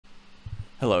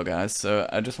Hello guys, so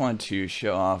I just wanted to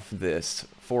show off this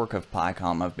fork of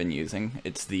picom I've been using.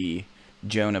 It's the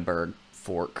Jonaberg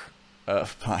fork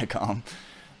of picom,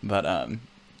 but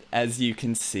as you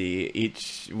can see,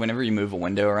 whenever you move a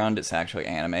window around, it's actually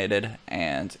animated,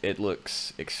 and it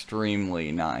looks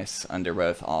extremely nice under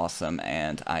both Awesome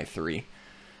and i3.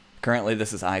 Currently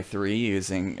this is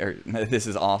i3 this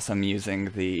is Awesome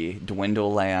using the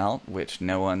dwindle layout, which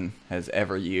no one has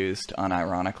ever used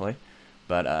unironically.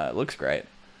 But it looks great.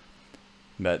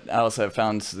 But I also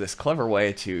found this clever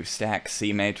way to stack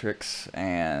C matrix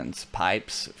and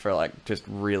pipes for like just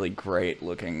really great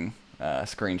looking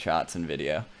screenshots and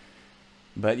video.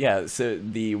 But yeah, so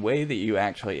the way that you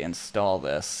actually install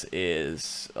this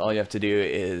is all you have to do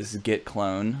is git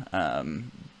clone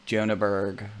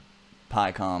Jonaberg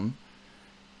picom,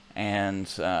 and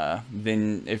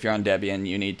then if you're on Debian,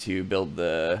 you need to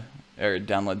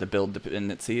download the build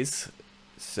dependencies.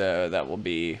 So that will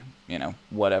be,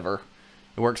 whatever.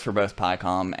 It works for both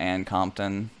picom and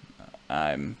compton.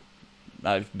 I've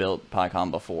built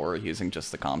picom before using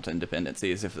just the compton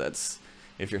dependencies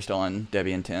if you're still on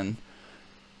Debian 10.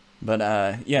 But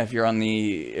yeah, if you're on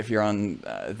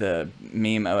the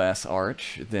meme OS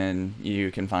Arch, then you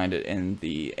can find it in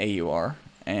the AUR.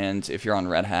 And if you're on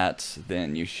Red Hat,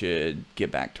 then you should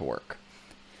get back to work.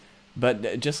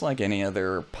 But just like any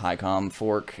other picom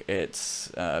fork, it's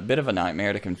a bit of a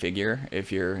nightmare to configure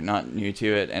if you're not new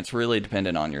to it. And it's really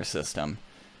dependent on your system.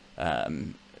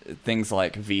 Things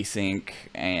like vsync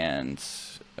and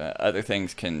other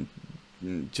things can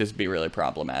just be really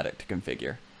problematic to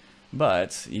configure.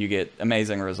 But you get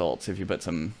amazing results if you put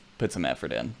some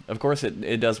effort in. Of course,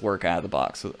 it does work out of the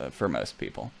box for most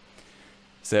people.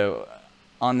 So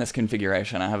on this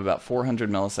configuration, I have about 400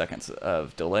 milliseconds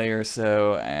of delay or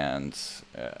so, and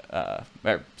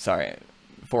 400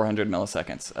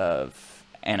 milliseconds of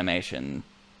animation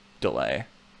delay,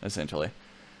 essentially.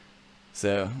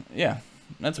 So yeah,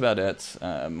 that's about it.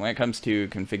 When it comes to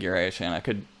configuration, I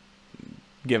could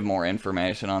give more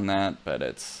information on that, but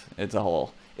it's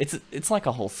like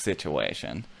a whole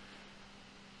situation.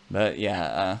 But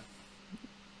yeah,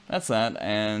 that's that,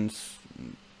 and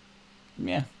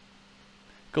yeah.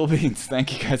 Cool beans.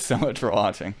 Thank you guys so much for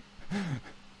watching.